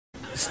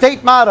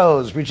State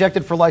mottos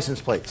rejected for license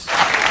plates.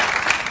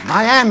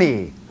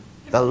 Miami,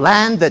 the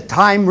land that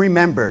time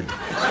remembered.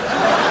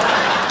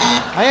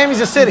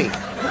 Miami's a city.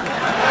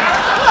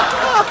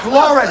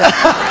 Florida.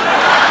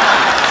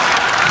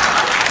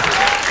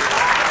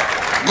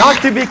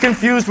 Not to be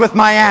confused with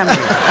Miami.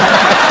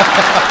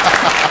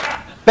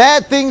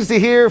 Bad things to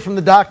hear from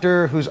the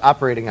doctor who's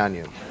operating on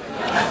you.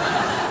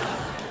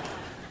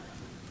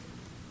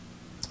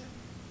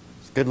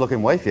 It's a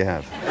good-looking wife you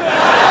have.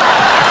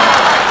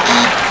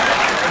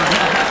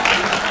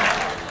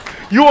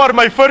 You are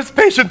my first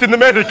patient in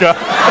America.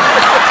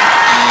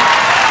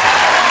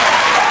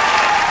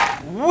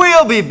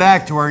 We'll be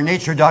back to our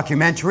nature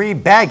documentary,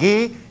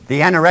 Baggy, the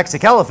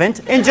Anorexic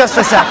Elephant, in just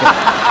a second.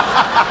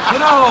 You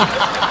know,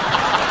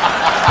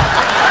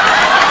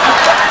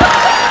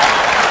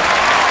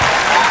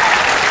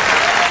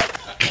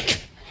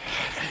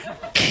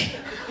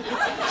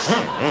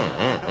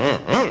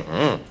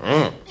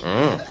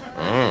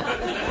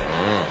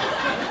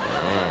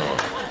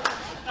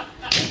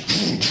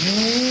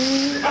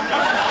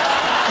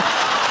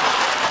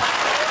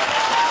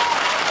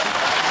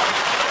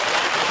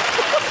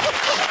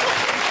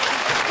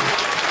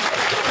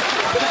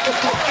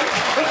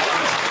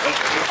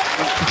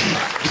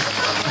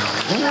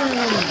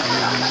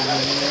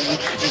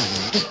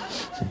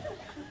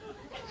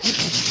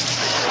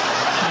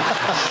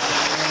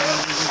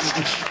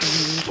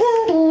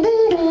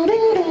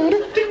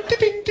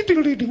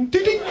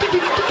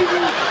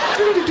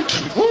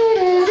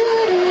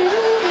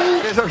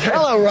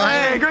 Hello,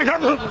 Ryan.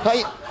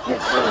 Hey.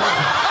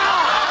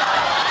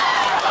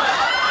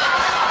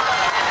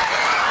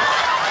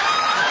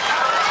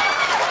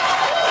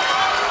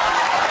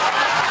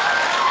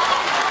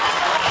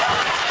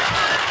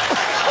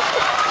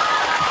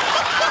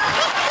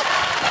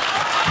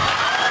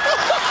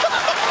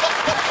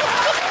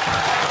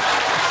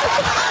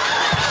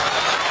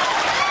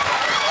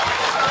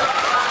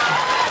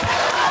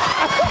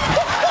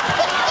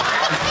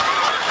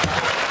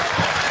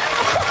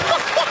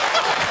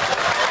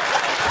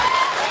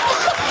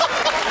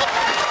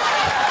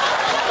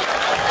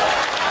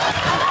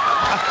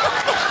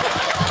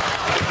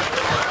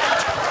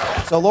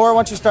 So, Laura, why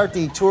don't you start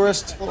the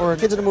tourist or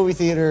kids in the movie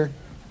theater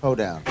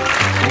hoedown?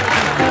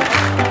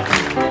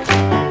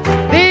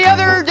 The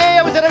other day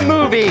I was at a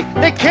movie.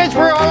 The kids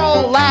were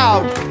all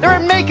loud. They were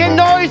making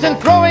noise and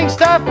throwing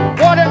stuff.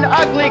 What an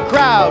ugly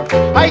crowd.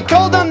 I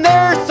told them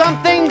there's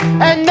something,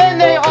 and then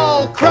they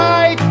all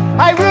cried.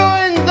 I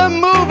ruined the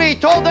movie,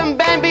 told them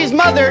Bambi's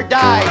mother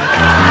died.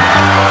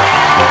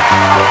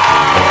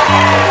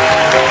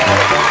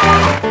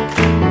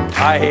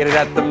 I hate it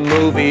at the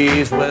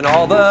movies when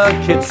all the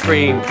kids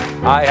scream.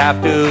 I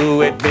have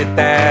to admit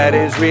that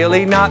is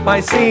really not my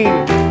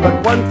scene.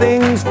 But one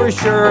thing's for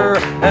sure,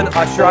 an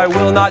usher I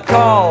will not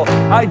call.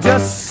 I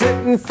just sit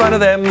in front of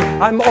them,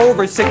 I'm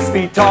over 6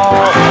 feet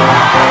tall.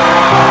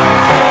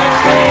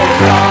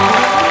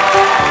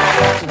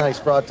 That's a nice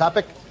broad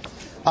topic.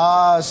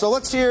 So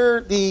let's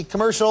hear the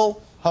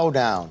commercial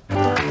hoedown.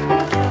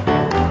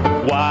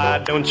 Why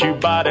don't you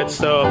buy that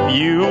stuff,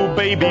 you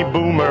baby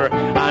boomer?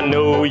 I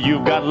know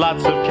you've got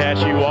lots of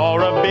cash, you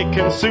are a big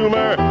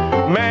consumer.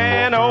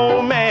 Man,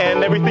 oh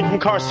man, everything from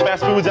cars to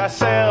fast foods I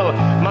sell.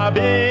 My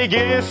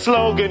biggest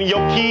slogan, yo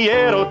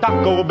quiero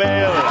Taco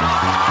Bell.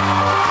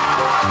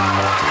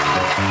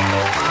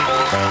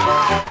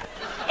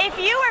 If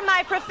you were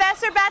my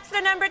professor,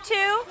 bachelor number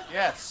 2,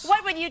 Yes.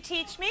 what would you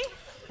teach me?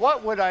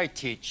 What would I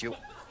teach you?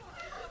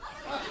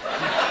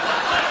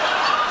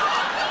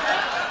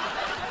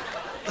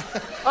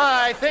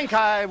 I think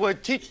I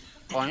would teach...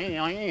 Are you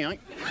all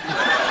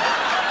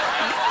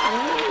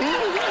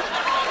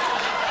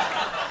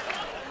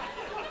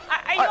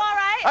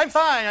right? I'm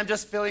fine. I'm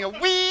just feeling a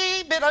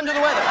wee bit under the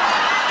weather.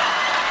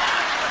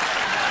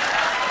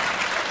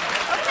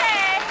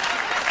 Okay.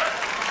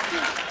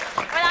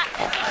 Well,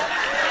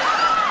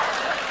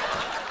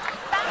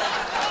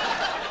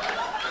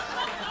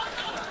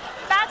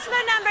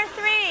 Bachelor number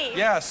 3.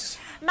 Yes.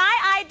 My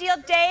ideal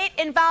date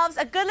involves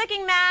a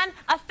good-looking man,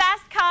 a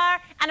fast car,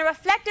 and a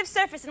reflective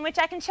surface in which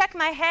I can check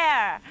my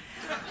hair.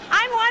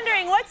 I'm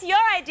wondering, what's your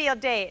ideal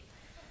date?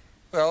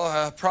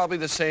 Well, probably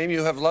the same.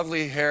 You have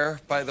lovely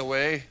hair, by the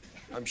way.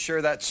 I'm sure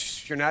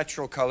that's your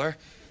natural color.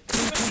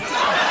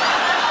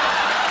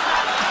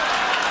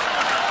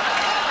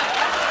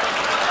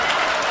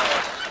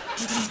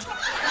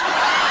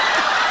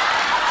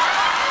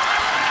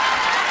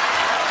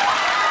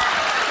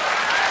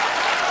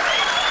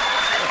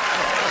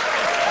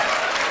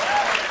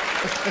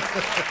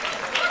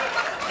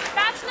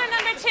 Bachelor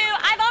number 2,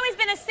 I've always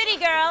been a city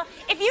girl.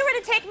 If you were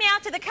to take me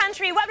out to the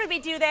country, what would we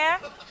do there?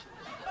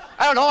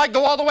 I don't know. I'd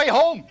go all the way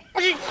home.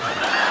 Okay.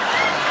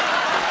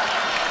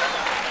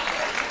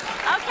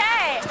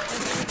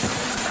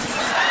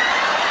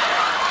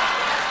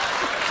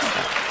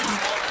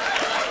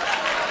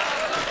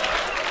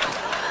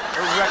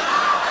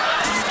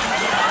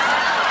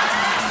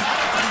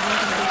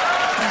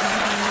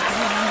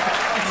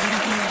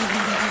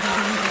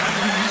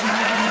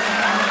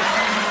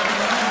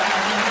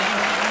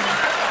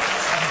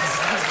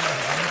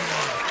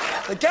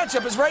 The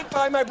ketchup is right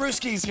by my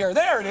brewskis here.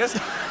 There it is.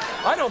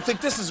 I don't think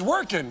this is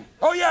working.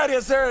 Oh, yeah, it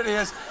is. There it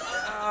is.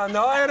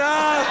 No,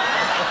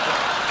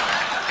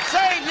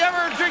 Say, do you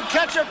ever drink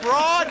ketchup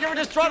raw? Do you ever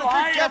just try to drink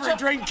I ketchup? ever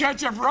drink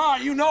ketchup raw.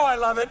 You know I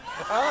love it.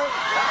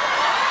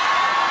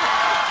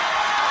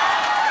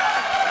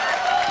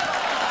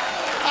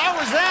 How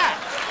was that?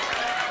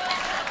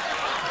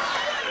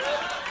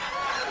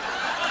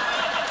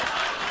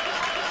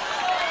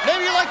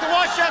 Maybe you like to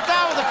wash that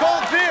down with a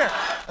cold beer.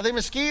 Are they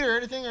mesquite or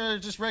anything, or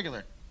just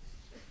regular?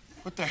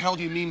 What the hell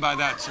do you mean by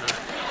that, sir?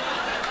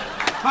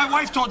 My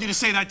wife told you to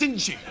say that, didn't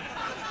she?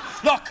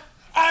 Look,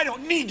 I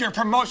don't need your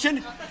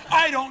promotion.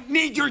 I don't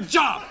need your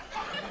job.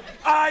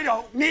 I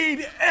don't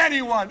need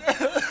anyone.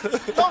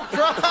 Don't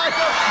cry.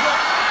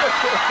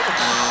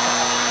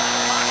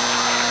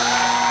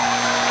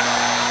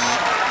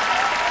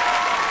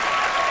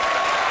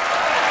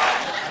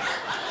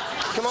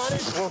 Come on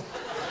in.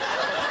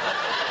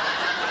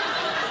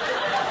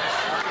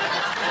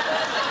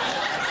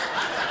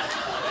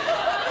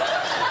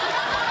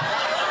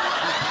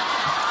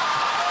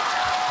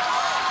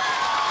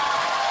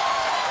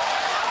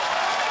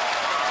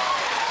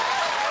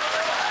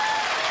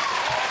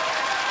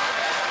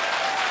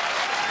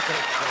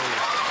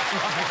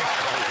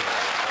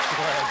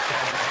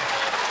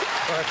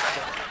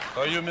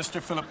 Are you Mr.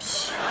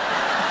 Phillips?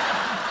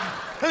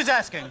 Who's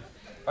asking?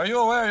 Are you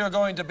aware you're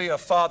going to be a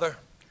father?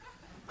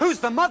 Who's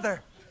the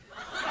mother?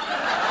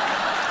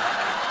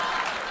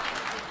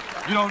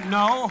 You don't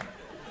know?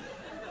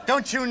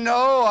 Don't you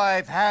know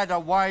I've had a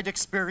wide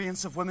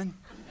experience of women?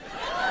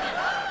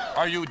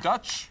 Are you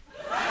Dutch?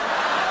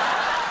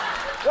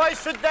 Why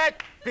should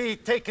that be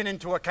taken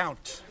into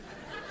account?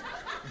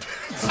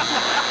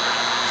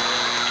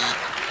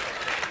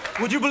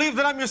 Would you believe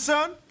that I'm your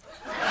son?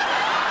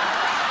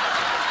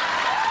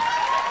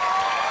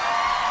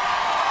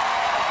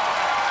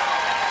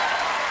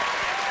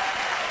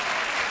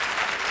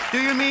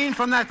 Do you mean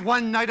from that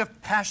one night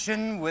of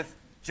passion with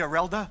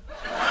Gerelda?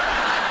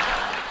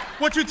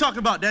 What you talking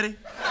about, Daddy?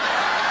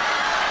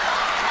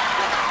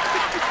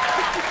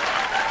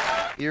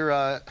 You're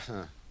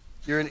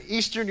an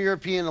Eastern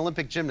European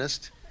Olympic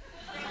gymnast,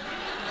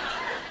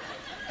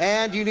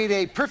 and you need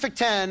a perfect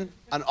 10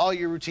 on all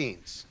your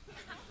routines.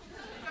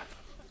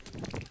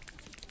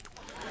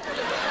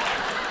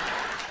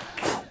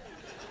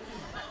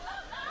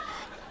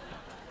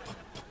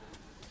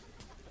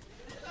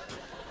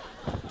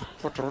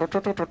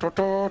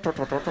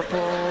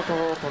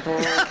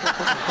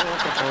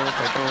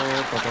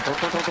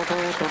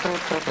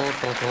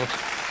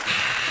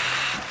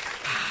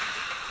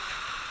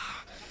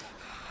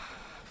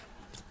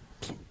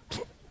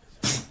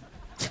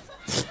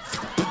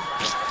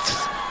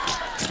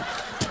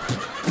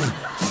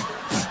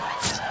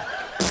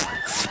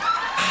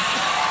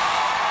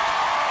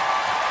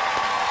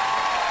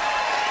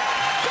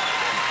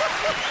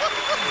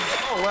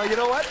 Oh, well, you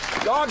know what?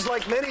 Dogs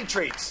like many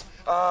treats.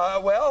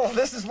 Well,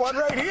 this is one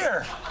right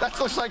here. That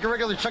looks like a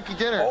regular chunky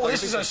dinner. Oh,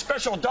 this is a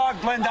special dog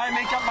blend I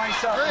make up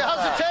myself. Hey,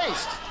 how's it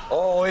taste?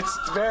 Oh, it's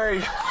very...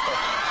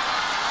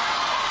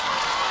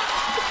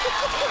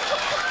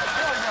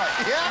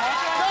 Yeah?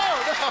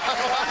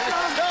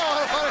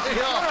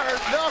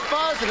 No,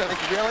 positive.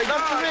 Really?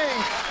 Not for me.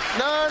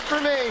 Not for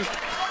me.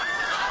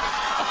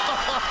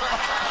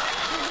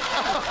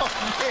 Oh,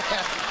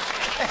 man.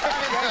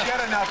 Can't get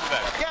enough of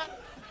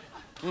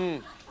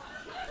it.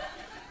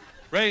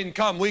 Rain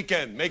come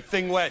weekend, make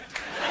thing wet.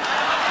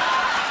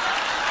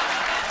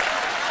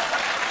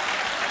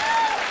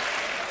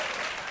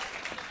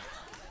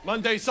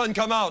 Monday sun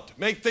come out,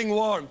 make thing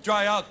warm,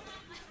 dry out.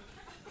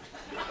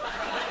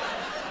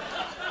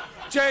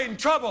 Jane,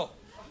 trouble!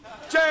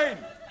 Jane!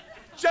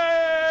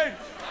 Jane!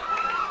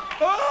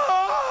 Oh!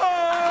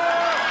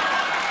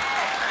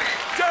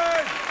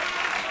 Jane!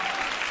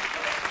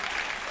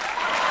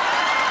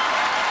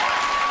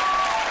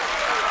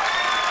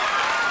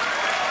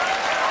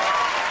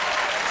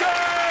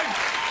 Jane!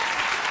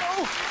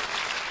 Oh.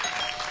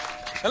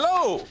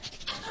 Hello!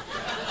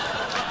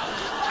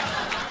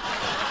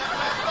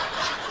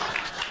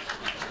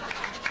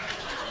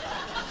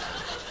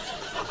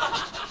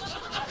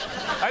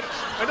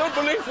 I don't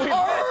believe we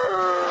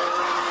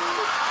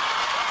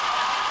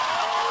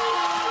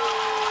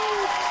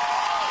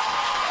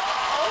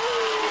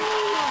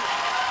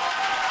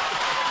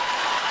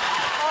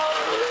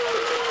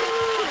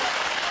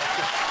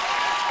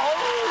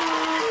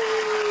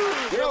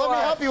Here, let me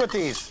help you with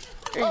these.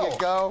 Here you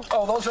go.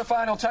 Oh, those are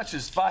final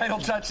touches. Final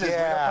touches. Yeah.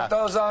 We don't put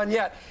those on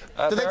yet.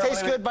 Do they taste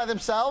Apparently- good by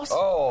themselves? Oh,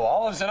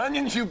 olives and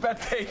onions, you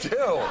bet they do.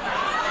 Oh,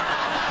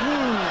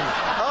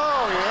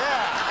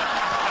 yeah.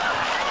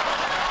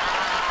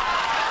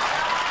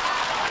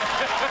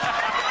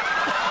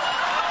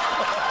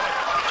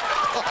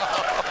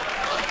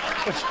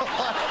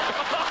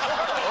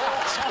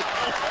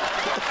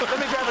 Let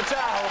me grab a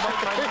towel.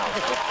 Wipe my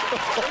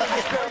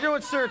mouth. We're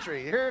doing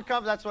surgery. Here it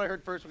comes. That's what I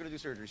heard first. We're going to do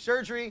surgery.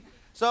 Surgery.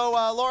 So,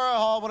 Laura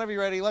Hall, whenever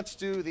you're ready, let's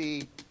do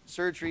the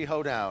surgery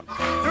hoedown.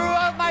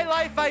 Throughout my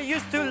life, I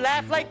used to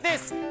laugh like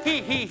this.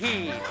 Hee, hee,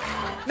 hee.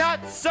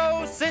 Not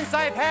so since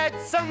I've had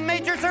some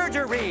major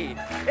surgery.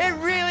 It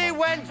really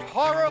went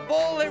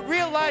horrible. It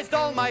realized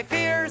all my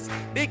fears.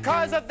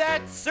 Because of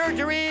that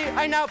surgery,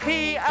 I now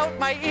pee out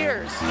my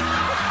ears.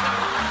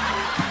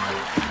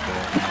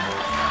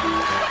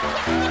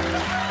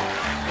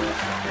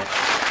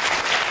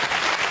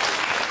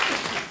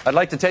 I'd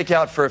like to take you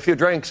out for a few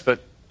drinks, but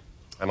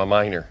I'm a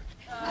minor.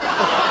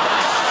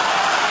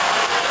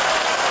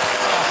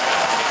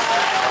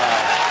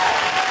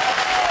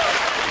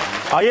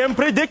 I am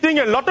predicting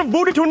a lot of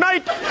booty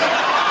tonight.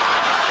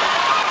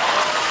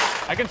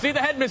 I can see the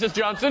head, Mrs.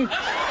 Johnson.